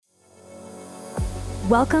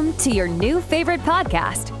Welcome to your new favorite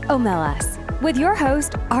podcast, Omelas, with your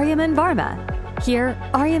host, Aryaman Varma. Here,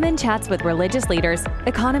 Aryaman chats with religious leaders,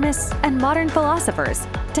 economists, and modern philosophers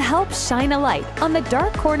to help shine a light on the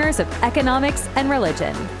dark corners of economics and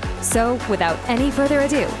religion. So, without any further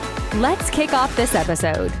ado, let's kick off this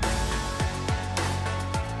episode.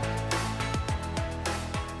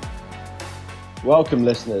 Welcome,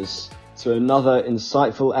 listeners, to another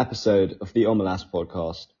insightful episode of the Omelas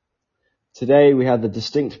podcast. Today, we have the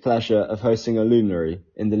distinct pleasure of hosting a luminary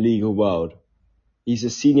in the legal world. He's a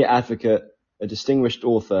senior advocate, a distinguished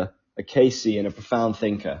author, a KC, and a profound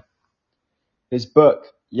thinker. His book,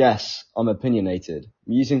 Yes, I'm Opinionated,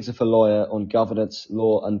 Musings of a Lawyer on Governance,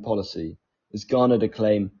 Law and Policy, has garnered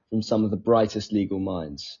acclaim from some of the brightest legal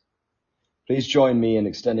minds. Please join me in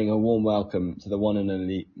extending a warm welcome to the one and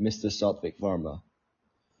only Mr. Satvik Varma.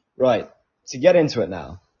 Right, to get into it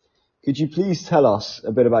now, could you please tell us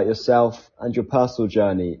a bit about yourself and your personal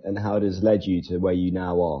journey and how it has led you to where you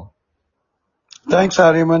now are? Thanks,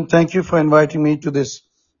 Aryaman. Thank you for inviting me to this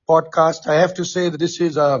podcast. I have to say that this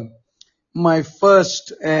is my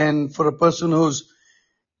first, and for a person who's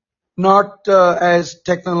not as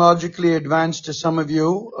technologically advanced as some of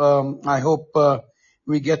you, I hope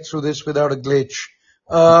we get through this without a glitch.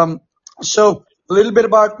 So a little bit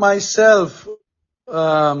about myself.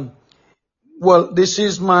 Well, this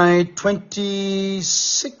is my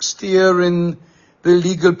 26th year in the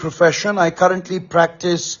legal profession. I currently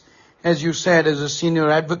practice, as you said, as a senior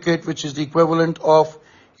advocate, which is the equivalent of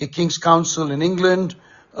a King's Counsel in England.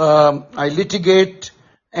 I litigate,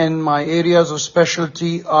 and my areas of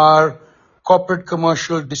specialty are corporate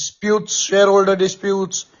commercial disputes, shareholder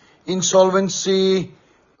disputes, insolvency,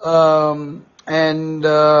 and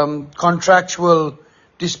contractual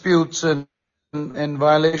disputes and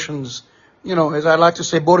violations. You know, as I like to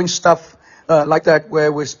say, boring stuff like that,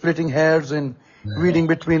 where we're splitting hairs and reading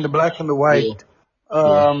between the black and the white.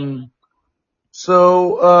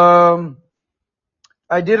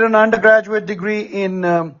 I did an undergraduate degree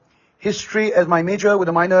in history as my major, with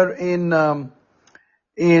a minor in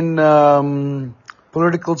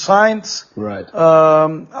political science. Right.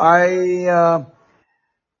 I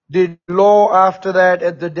did law after that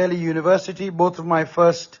at the Delhi University. Both of my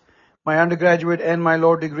undergraduate and my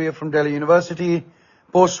law degree are from Delhi University,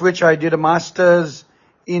 post which I did a master's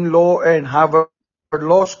in law at Harvard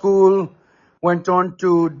Law School, went on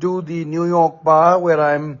to do the New York bar, where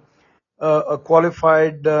I'm a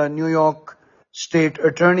qualified New York state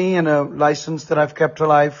attorney and a license that I've kept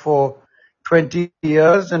alive for 20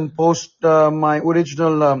 years. And post my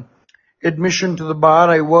original admission to the bar,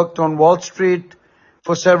 I worked on Wall Street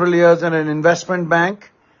for several years at an investment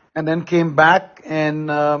bank, and then came back and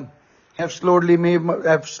have slowly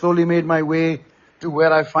made my way to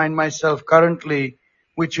where I find myself currently,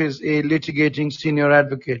 which is a litigating senior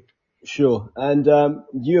advocate. Sure. And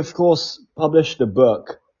you, of course, published a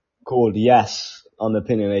book called Yes, I'm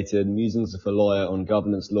Opinionated, Musings of a Lawyer on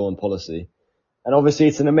Governance, Law and Policy. And obviously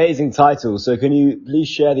it's an amazing title. So can you please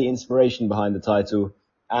share the inspiration behind the title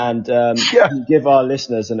and give our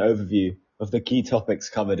listeners an overview of the key topics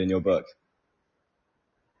covered in your book?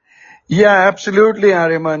 Yeah, absolutely,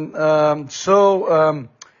 Aryaman.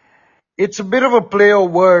 It's a bit of a play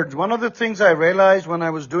of words. One of the things I realized when I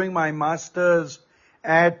was doing my master's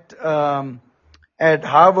at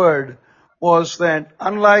Harvard was that,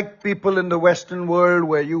 unlike people in the Western world,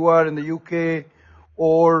 where you are in the UK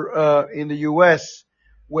or in the US,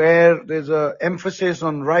 where there's an emphasis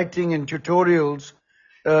on writing and tutorials,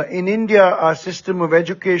 in India, our system of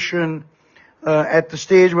education at the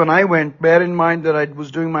stage when I went, bear in mind that I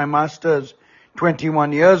was doing my master's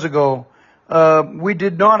 21 years ago, we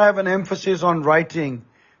did not have an emphasis on writing.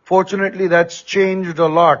 Fortunately, that's changed a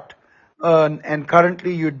lot, and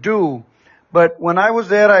currently you do. But when I was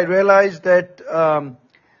there, I realized that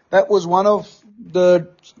that was one of the,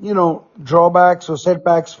 drawbacks or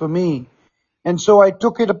setbacks for me. And so I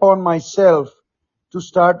took it upon myself to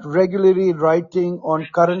start regularly writing on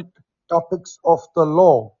current topics of the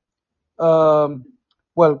law.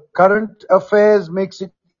 Current affairs makes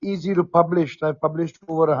it easy to publish. I've published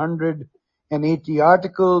over 180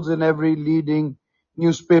 articles in every leading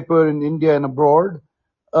newspaper in India and abroad.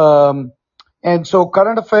 And so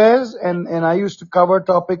current affairs, and I used to cover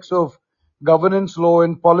topics of governance, law,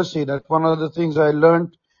 and policy. That's one of the things I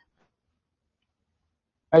learned.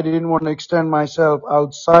 I didn't want to extend myself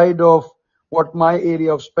outside of what my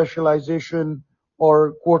area of specialization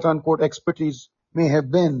or quote-unquote expertise may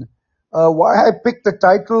have been. Why I picked the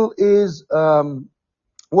title is,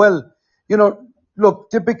 look,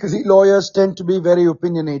 typically lawyers tend to be very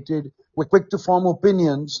opinionated. We're quick to form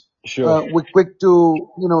opinions. Sure. We're quick to,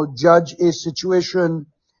 judge a situation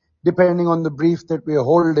depending on the brief that we're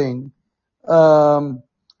holding. Um,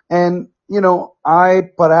 and, I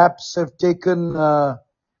perhaps have taken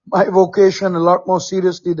my vocation a lot more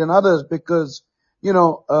seriously than others because, you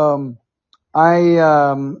know, um,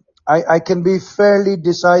 I can be fairly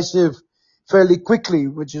decisive fairly quickly,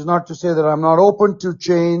 which is not to say that I'm not open to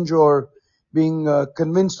change or being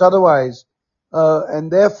convinced otherwise.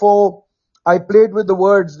 And therefore, I played with the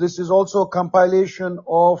words. This is also a compilation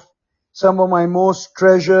of some of my most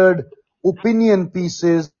treasured opinion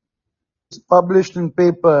pieces published in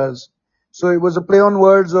papers. So it was a play on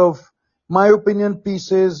words of my opinion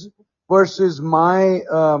pieces versus my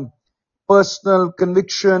personal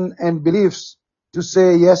conviction and beliefs to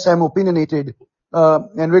say, yes, I'm opinionated,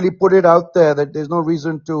 and really put it out there that there's no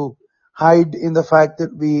reason to hide in the fact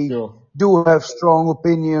that we Sure. do have strong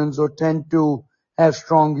opinions or tend to have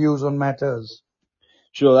strong views on matters.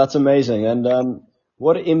 Sure, that's amazing. And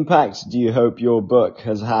what impact do you hope your book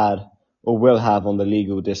has had or will have on the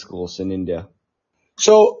legal discourse in India?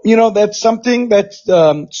 So, that's something that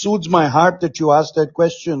soothes my heart that you asked that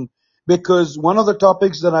question because one of the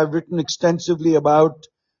topics that I've written extensively about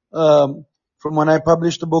um, from when I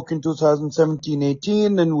published the book in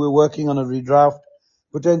 2017-18 and we're working on a redraft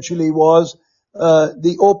potentially was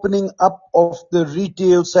the opening up of the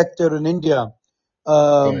retail sector in India.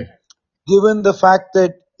 Right. Um, Given the fact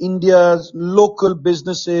that India's local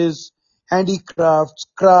businesses, handicrafts,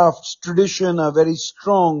 crafts, tradition are very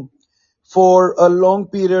strong, for a long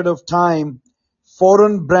period of time,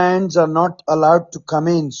 foreign brands are not allowed to come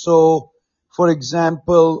in. So, for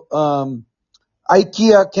example,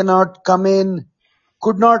 IKEA cannot come in,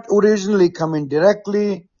 could not originally come in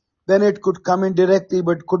directly. Then it could come in directly,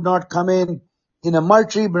 but could not come in a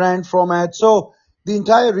multi-brand format. So the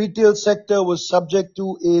entire retail sector was subject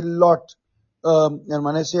to a lot, and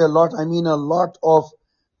when I say a lot, I mean a lot of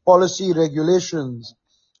policy regulations.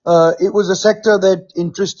 It was a sector that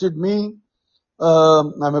interested me.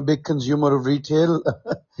 I'm a big consumer of retail,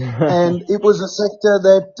 and it was a sector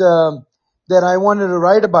that I wanted to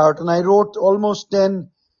write about, and I wrote almost 10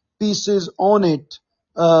 pieces on it,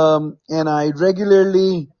 and I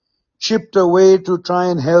regularly chipped away to try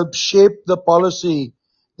and help shape the policy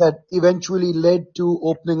that eventually led to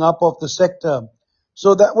opening up of the sector.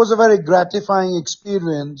 So that was a very gratifying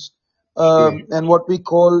experience, Sure. and what we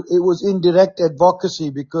call it was indirect advocacy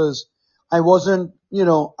because I wasn't,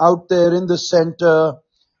 out there in the center.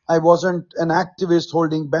 I wasn't an activist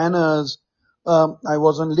holding banners. I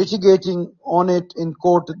wasn't litigating on it in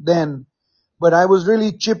court then, but I was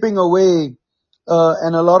really chipping away,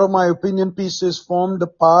 and a lot of my opinion pieces formed a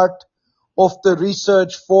part of the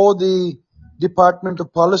research for the Department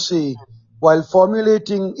of Policy while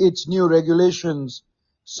formulating its new regulations.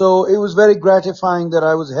 So it was very gratifying that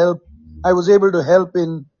I was able to help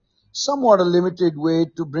in somewhat a limited way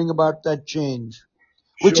to bring about that change,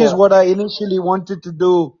 which is Sure. what I initially wanted to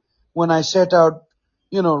do when I set out,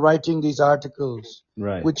 writing these articles,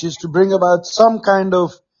 Right. which is to bring about some kind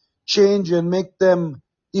of change and make them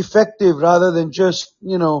effective rather than just,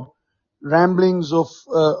 ramblings of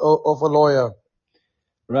a lawyer.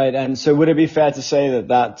 Right. And so would it be fair to say that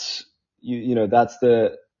that's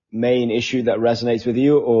the main issue that resonates with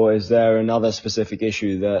you, or is there another specific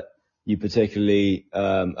issue that you particularly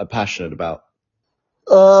are passionate about?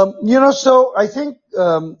 So I think,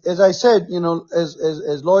 as I said,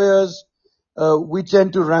 as lawyers, we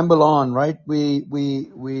tend to ramble on, right? We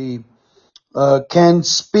can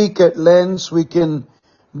speak at length, we can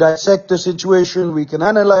dissect the situation, we can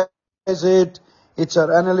analyze it. It's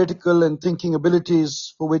our analytical and thinking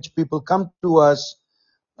abilities for which people come to us,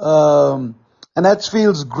 and that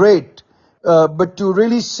feels great. But to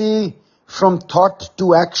really see from thought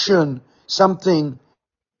to action something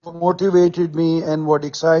what motivated me and what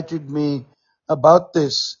excited me about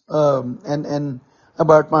this, and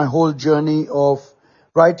about my whole journey of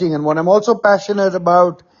writing. And what I'm also passionate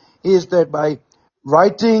about is that by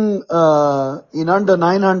writing in under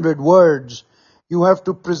 900 words, you have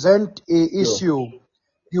to present a Sure. issue.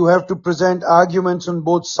 You have to present arguments on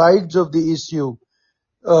both sides of the issue.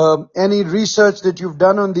 Any research that you've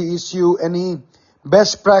done on the issue, any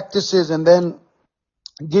best practices, and then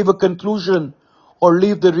give a conclusion or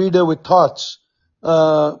leave the reader with thoughts.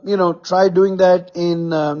 Try doing that in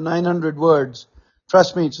 900 words.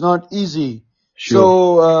 Trust me, it's not easy. Sure.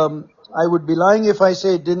 So I would be lying if I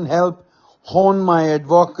say it didn't help hone my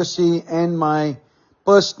advocacy and my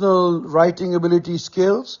personal writing ability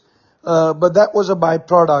skills. But that was a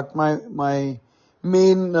byproduct. My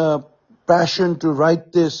main passion to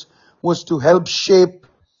write this was to help shape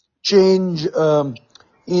change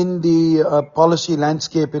in the policy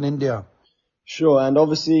landscape in India. Sure, and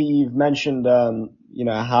obviously you've mentioned,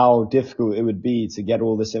 how difficult it would be to get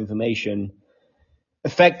all this information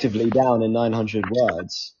effectively down in 900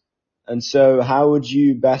 words. And so how would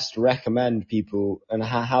you best recommend people, and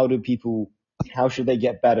how should they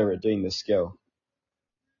get better at doing this skill?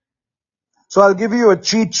 So I'll give you a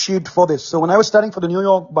cheat sheet for this. So when I was studying for the New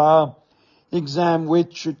York bar exam,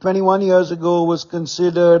 which 21 years ago was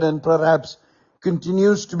considered and perhaps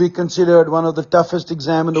continues to be considered one of the toughest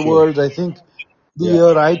exam in the Sure. world, I think the Yeah.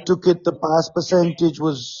 year I took it, the pass percentage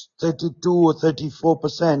was 32 or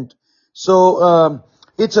 34%. So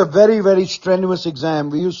it's a very, very strenuous exam.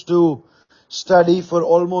 We used to study for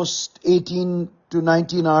almost 18 to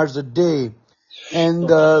 19 hours a day. And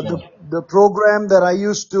the program that I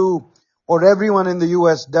used to, or everyone in the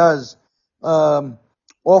US does,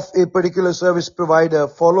 of a particular service provider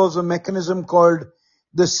follows a mechanism called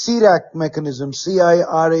the CIRAC mechanism,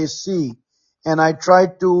 CIRAC. And I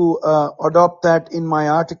tried to adopt that in my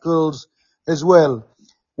articles as well,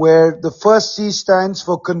 where the first C stands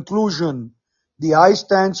for conclusion, the I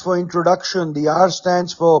stands for introduction, the R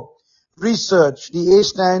stands for research, the A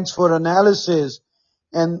stands for analysis,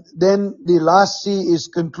 and then the last C is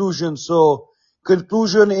conclusion. So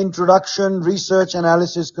conclusion, introduction, research,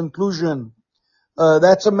 analysis, conclusion.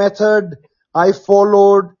 That's a method I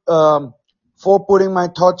followed for putting my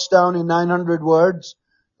thoughts down in 900 words.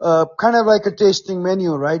 Kind of like a tasting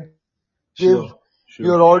menu, right? Give Sure.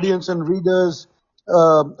 your audience and readers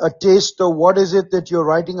a taste of what is it that you're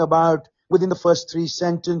writing about within the first three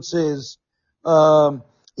sentences.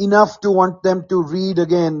 Enough to want them to read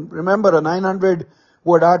again. Remember, a 900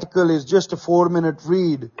 word article is just a 4-minute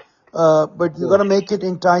read. But you got to make it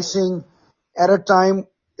enticing at a time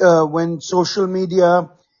when social media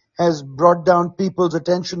has brought down people's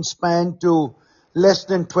attention span to less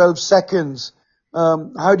than 12 seconds.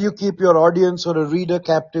 How do you keep your audience or a reader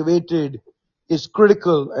captivated is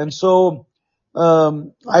critical. And so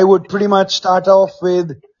I would pretty much start off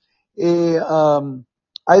with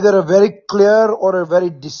either a very clear or a very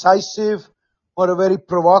decisive or a very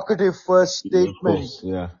provocative first Of statement. course,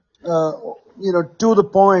 yeah. To the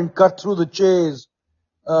point, cut through the chase,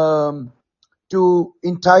 to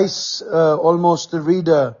entice almost the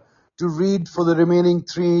reader to read for the remaining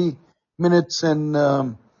 3 minutes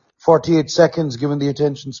and 48 seconds, given the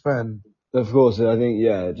attention span. Of course, I think,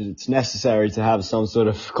 yeah, it's necessary to have some sort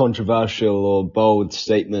of controversial or bold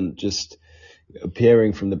statement just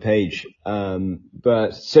appearing from the page.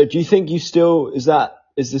 But so do you think is the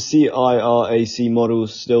CIRAC model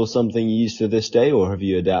still something you use to this day, or have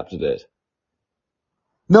you adapted it?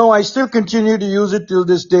 No, I still continue to use it till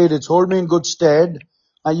this date. It's hold me in good stead.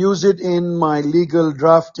 I use it in my legal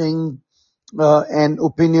drafting and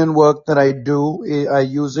opinion work that I do. I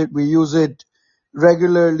use it. We use it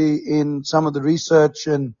regularly in some of the research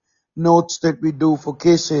and notes that we do for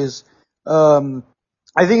cases.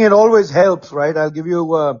 I think it always helps, right? I'll give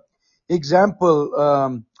you an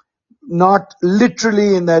example. Not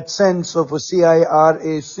literally in that sense of a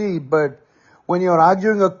CIRAC, but when you're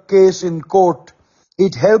arguing a case in court,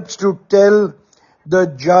 it helps to tell the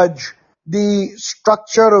judge the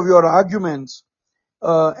structure of your arguments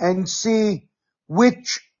and see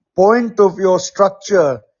which point of your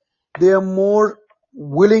structure they are more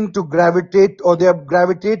willing to gravitate, or they are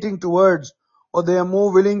gravitating towards, or they are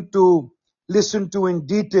more willing to listen to in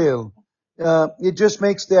detail. It just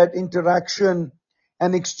makes that interaction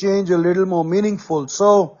and exchange a little more meaningful.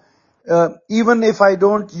 So even if I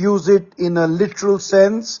don't use it in a literal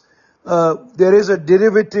sense, there is a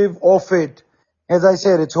derivative of it. As I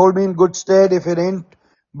said, it's hold me in good stead. If it ain't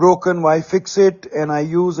broken, why fix it? And I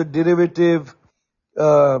use a derivative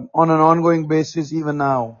on an ongoing basis even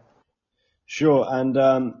now. Sure. And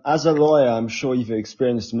as a lawyer, I'm sure you've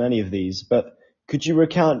experienced many of these, but could you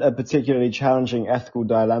recount a particularly challenging ethical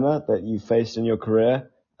dilemma that you faced in your career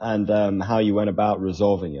and how you went about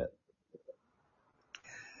resolving it?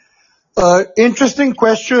 Interesting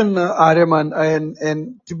question, Aryaman.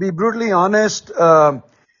 And to be brutally honest,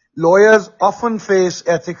 lawyers often face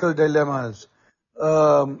ethical dilemmas.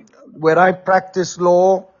 Where I practice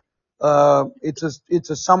law, it's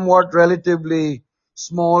a somewhat relatively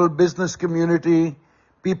small business community.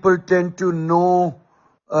 People tend to know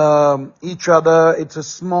each other. It's a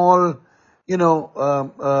small, it's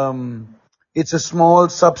a small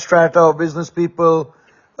substrata of business people.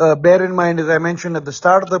 Bear in mind, as I mentioned at the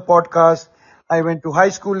start of the podcast, I went to high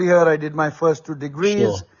school here. I did my first 2 degrees.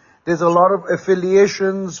 Sure. There's a lot of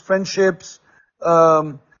affiliations, friendships,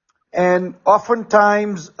 and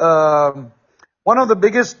oftentimes one of the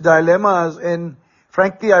biggest dilemmas, and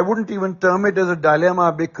frankly, I wouldn't even term it as a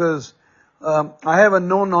dilemma because I have a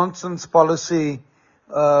no-nonsense policy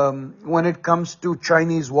when it comes to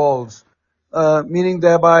Chinese walls, meaning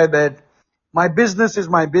thereby that my business is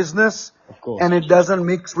my business Of course. and it doesn't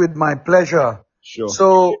mix with my pleasure. Sure.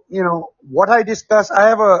 So, what I discuss,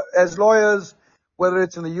 as lawyers, whether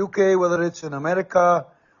it's in the UK, whether it's in America,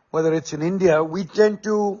 whether it's in India, we tend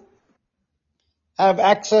to have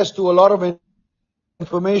access to a lot of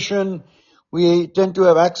information. We tend to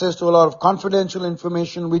have access to a lot of confidential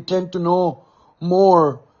information. We tend to know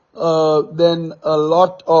more than a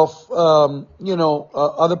lot of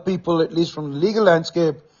other people, at least from the legal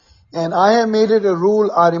landscape. And I have made it a rule,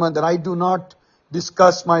 Ariman, that I do not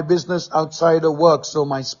discuss my business outside of work. So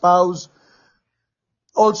my spouse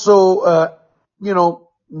also,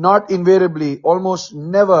 not invariably, almost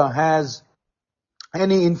never has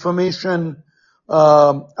any information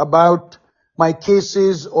about my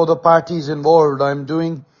cases or the parties involved. I'm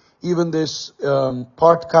doing even this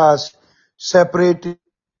podcast separated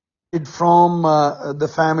from the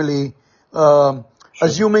family. Sure.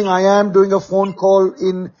 Assuming I am doing a phone call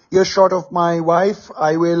in earshot of my wife,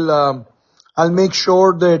 I'll make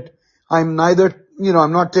sure that I'm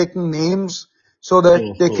I'm not taking names so Sure, that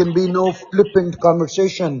of there course. can be no flippant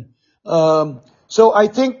conversation. So I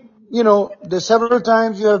think, there's several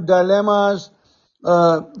times you have dilemmas.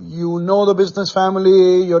 You know the business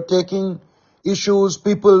family, you're taking issues,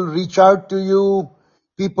 people reach out to you,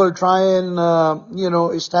 people try and,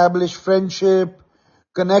 establish friendship,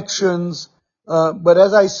 connections. But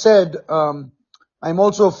as I said, I'm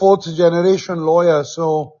also a fourth generation lawyer,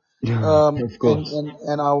 so, Of course.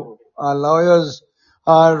 and our lawyers,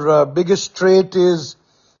 our biggest trait is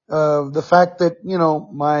the fact that,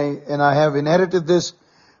 and I have inherited this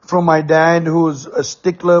from my dad, who's a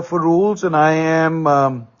stickler for rules, and I have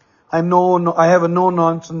a no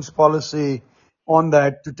nonsense policy on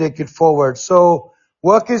that to take it forward. So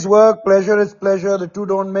work is work, pleasure is pleasure. The two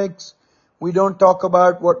don't mix. We don't talk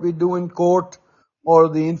about what we do in court or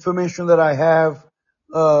the information that I have.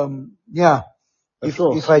 Yeah. Of If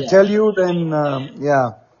course. I tell you, then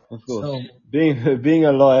yeah. Of course. So Being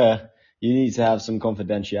a lawyer, you need to have some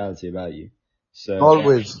confidentiality about you. So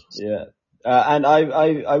always. yeah. And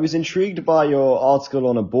I was intrigued by your article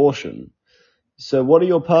on abortion. So what are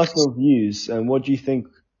your personal views and what do you think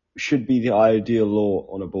should be the ideal law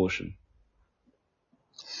on abortion?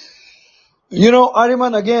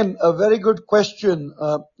 Ariman, again, a very good question.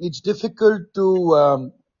 It's difficult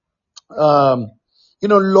to, um,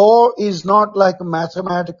 law is not like a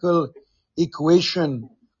mathematical equation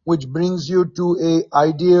which brings you to a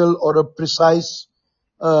ideal or a precise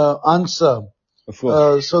answer. Of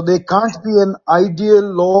course. So there can't be an ideal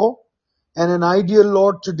law, and an ideal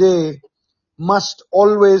law today must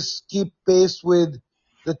always keep pace with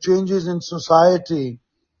the changes in society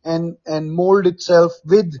and mold itself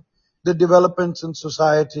with the developments in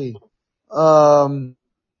society. Um,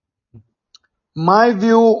 my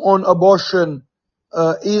view on abortion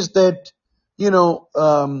is that,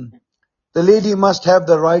 the lady must have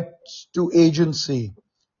the right to agency,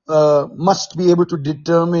 must be able to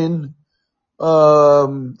determine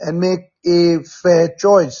and make a fair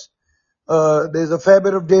choice. There's a fair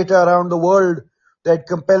bit of data around the world that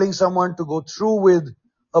compelling someone to go through with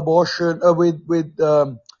abortion, with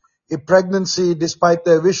a pregnancy despite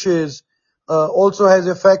their wishes, also has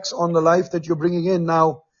effects on the life that you're bringing in.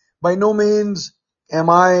 Now, by no means am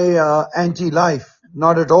I anti-life,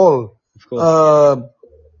 not at all. Of course. Uh,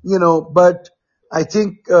 but I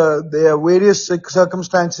think there are various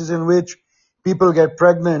circumstances in which people get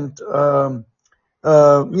pregnant.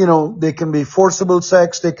 They can be forcible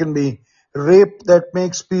sex, they can be rape that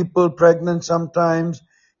makes people pregnant sometimes.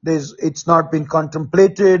 It's not been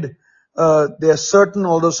contemplated. There are certain,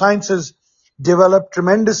 although science has developed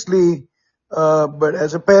tremendously, but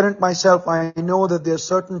as a parent myself, I know that there are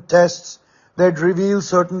certain tests that reveal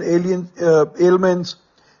certain ailments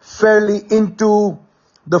fairly into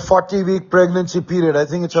the 40-week pregnancy period. I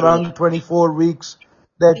think it's Sure. around 24 weeks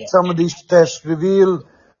that some of these tests reveal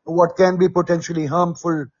what can be potentially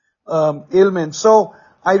harmful ailments. So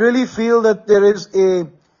I really feel that there is a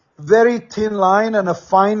very thin line and a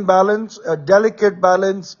fine balance, a delicate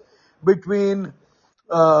balance between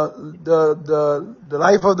the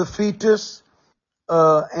life of the fetus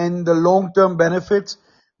and the long-term benefits.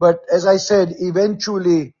 But as I said,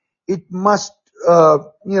 eventually it must,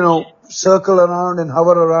 circle around and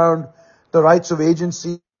hover around the rights of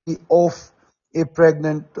agency of a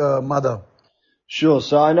pregnant mother. Sure.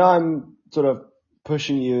 So I know I'm sort of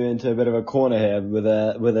pushing you into a bit of a corner here with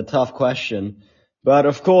a tough question, but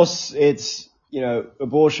of course it's,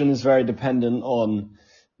 abortion is very dependent on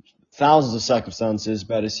thousands of circumstances,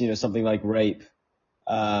 but it's, something like rape,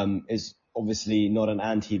 is obviously not an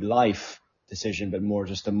anti-life decision, but more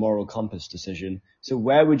just a moral compass decision. So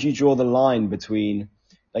where would you draw the line between,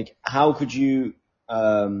 like, how could you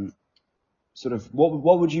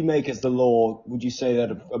what would you make as the law? Would you say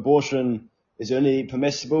that abortion is only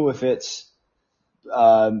permissible if it's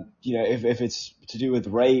if it's to do with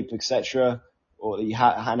rape, etc.,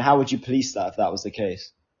 and how would you police that if that was the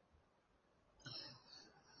case?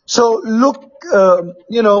 So look,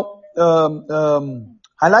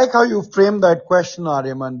 I like how you framed that question,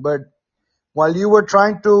 Aryaman, but while you were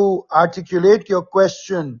trying to articulate your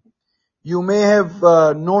question, you may have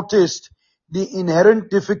noticed the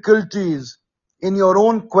inherent difficulties in your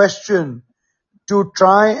own question to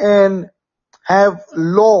try and have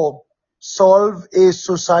law solve a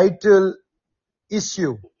societal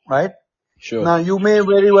issue, right? Sure. Now, you may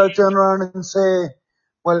very well turn around and say,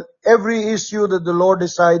 well, every issue that the law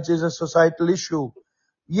decides is a societal issue.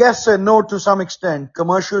 Yes and no to some extent.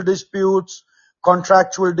 Commercial disputes,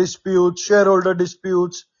 contractual disputes, shareholder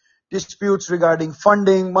disputes, disputes regarding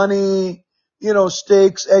funding, money,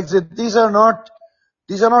 stakes, exit. These are not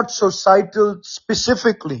societal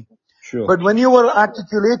specifically. Sure. But when you were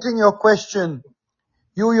articulating your question,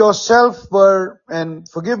 you yourself were, and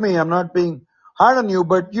forgive me, I'm not being hard on you,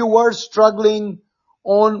 but you were struggling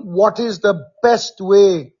on what is the best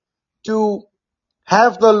way to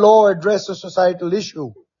have the law address a societal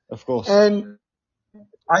issue. Of course. And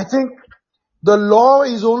I think the law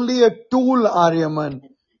is only a tool, Aryaman,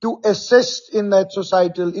 to assist in that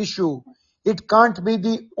societal issue. It can't be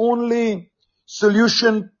the only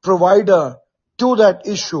solution provider to that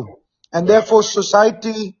issue. And therefore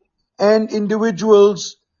society and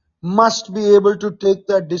individuals must be able to take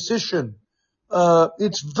that decision.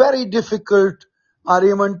 It's very difficult,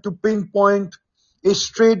 Aryaman, to pinpoint a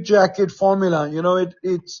straitjacket formula.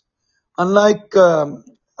 It's unlike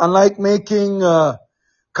making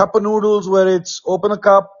cup of noodles where it's open a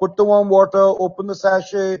cup, put the warm water, open the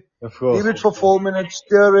sachet, Of course. leave it for 4 minutes,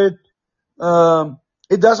 stir it.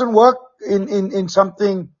 It doesn't work in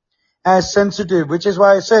something as sensitive, which is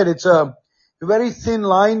why I said it's a very thin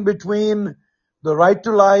line between the right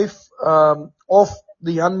to life of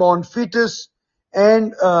the unborn fetus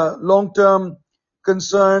and long-term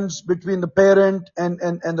concerns between the parent and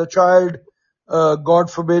the child. God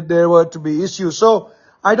forbid there were to be issues. So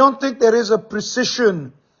I don't think there is a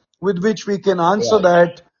precision with which we can answer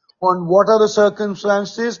that on what are the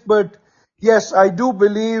circumstances. But yes, I do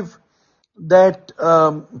believe that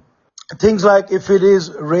things like if it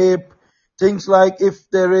is rape, things like if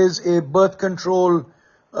there is a birth control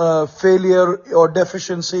failure or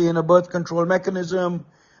deficiency in a birth control mechanism,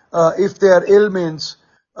 if there are ailments,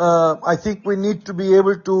 I think we need to be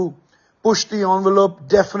able to push the envelope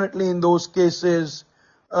definitely in those cases.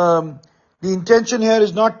 The intention here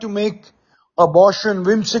is not to make abortion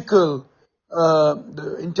whimsical.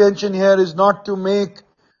 The intention here is not to make,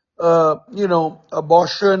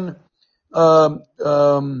 abortion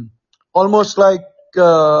almost like,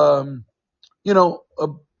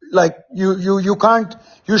 like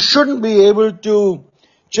you shouldn't be able to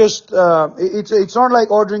just, it's not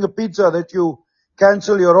like ordering a pizza that you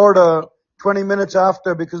cancel your order 20 minutes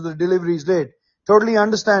after because the delivery is late. Totally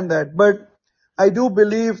understand that. But I do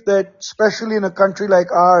believe that, especially in a country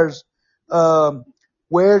like ours,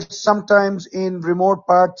 where sometimes in remote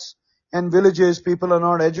parts and villages people are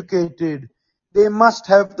not educated, they must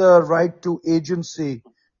have the right to agency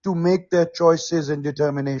to make their choices and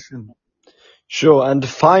determination. Sure. And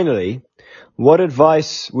finally, what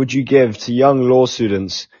advice would you give to young law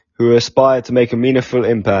students who aspire to make a meaningful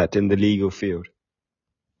impact in the legal field?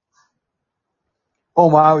 Oh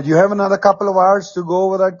wow, you have another couple of hours to go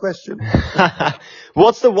over that question?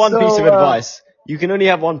 What's the one piece of advice? You can only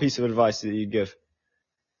have one piece of advice that you give.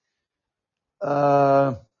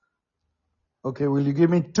 Okay, will you give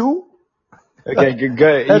me two? Okay,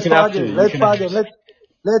 go. Let's bargain.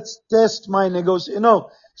 Let's test my negotiation.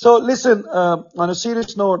 So listen, on a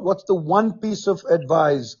serious note, what's the one piece of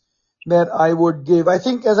advice that I would give? I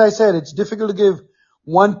think, as I said, it's difficult to give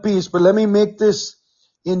one piece, but let me make this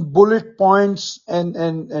in bullet points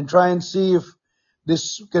and try and see if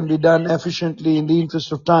this can be done efficiently in the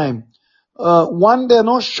interest of time. One, there are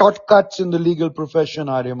no shortcuts in the legal profession,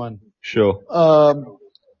 Aryaman. Sure.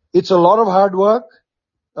 It's a lot of hard work.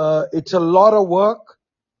 It's a lot of work.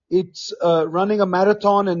 It's running a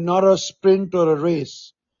marathon and not a sprint or a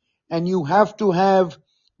race. And you have to have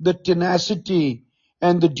the tenacity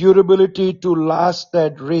and the durability to last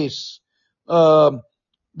that race,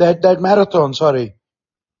 that marathon, sorry.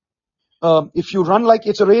 If you run like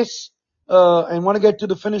it's a race and want to get to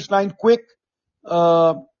the finish line quick,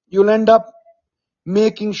 you'll end up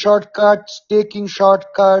making shortcuts, taking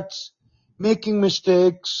shortcuts, making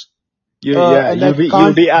mistakes, and You'll that you'll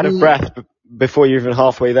can't be out of be. breath before you're even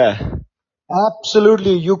halfway there.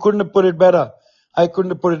 Absolutely. You couldn't have put it better. I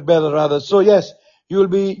couldn't have put it better rather. So yes, you'll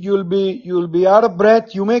be out of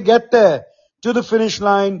breath. You may get there to the finish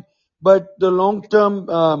line, but the long-term,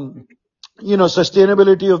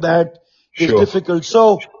 sustainability of that is Sure. difficult.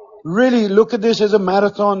 So really look at this as a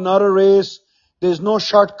marathon, not a race. There's no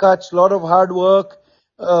shortcuts, a lot of hard work.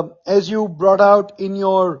 As you brought out in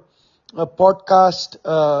your podcast,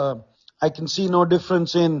 I can see no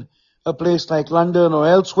difference in a place like London or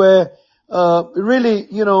elsewhere. Really,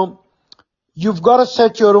 you've got to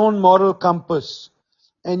set your own moral compass,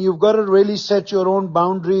 and you've got to really set your own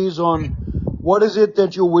boundaries on what is it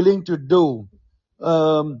that you're willing to do.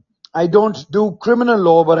 I don't do criminal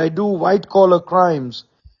law, but I do white collar crimes.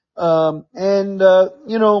 I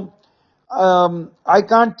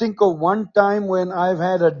can't think of one time when I've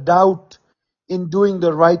had a doubt in doing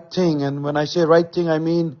the right thing. And when I say right thing, I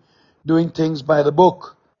mean doing things by the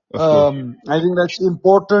book. Of course. I think that's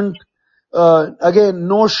important. Again,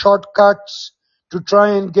 no shortcuts to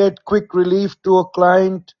try and get quick relief to a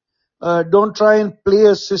client. Don't try and play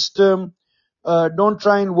a system. Don't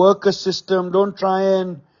try and work a system. Don't try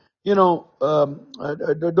and,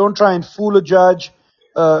 don't try and fool a judge.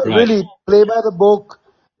 Right. Really play by the book.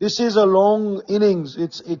 This is a long innings.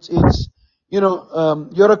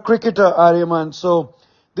 You're a cricketer, Aryaman. So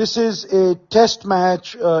this is a test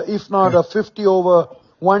match, if not a 50 over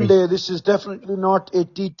one day. This is definitely not a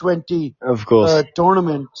T20 Of course.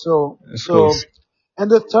 tournament. Of course. And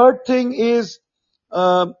the third thing is,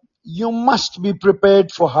 you must be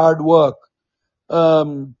prepared for hard work.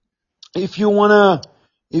 Um, if you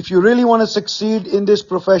really wanna succeed in this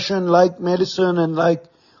profession, like medicine and like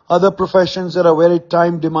other professions that are very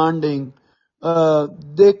time demanding,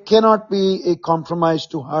 there cannot be a compromise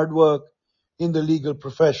to hard work in the legal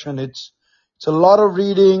profession. It's a lot of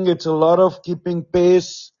reading, it's a lot of keeping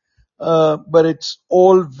pace, but it's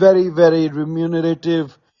all very, very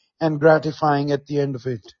remunerative and gratifying at the end of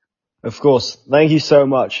it. Of course. Thank you so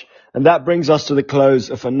much. And that brings us to the close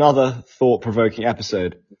of another thought-provoking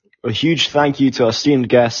episode. A huge thank you to our esteemed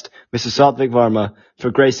guest, Mr. Satvik Varma,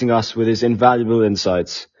 for gracing us with his invaluable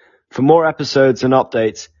insights. For more episodes and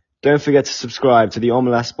updates, don't forget to subscribe to the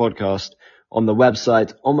Omelas podcast on the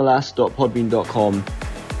website omelas.podbean.com.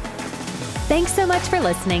 Thanks so much for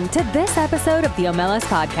listening to this episode of the Omelas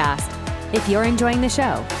podcast. If you're enjoying the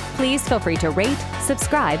show, please feel free to rate,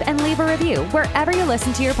 subscribe, and leave a review wherever you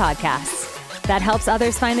listen to your podcasts. That helps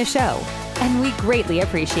others find the show, and we greatly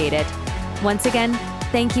appreciate it. Once again,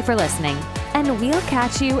 thank you for listening, and we'll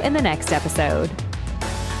catch you in the next episode.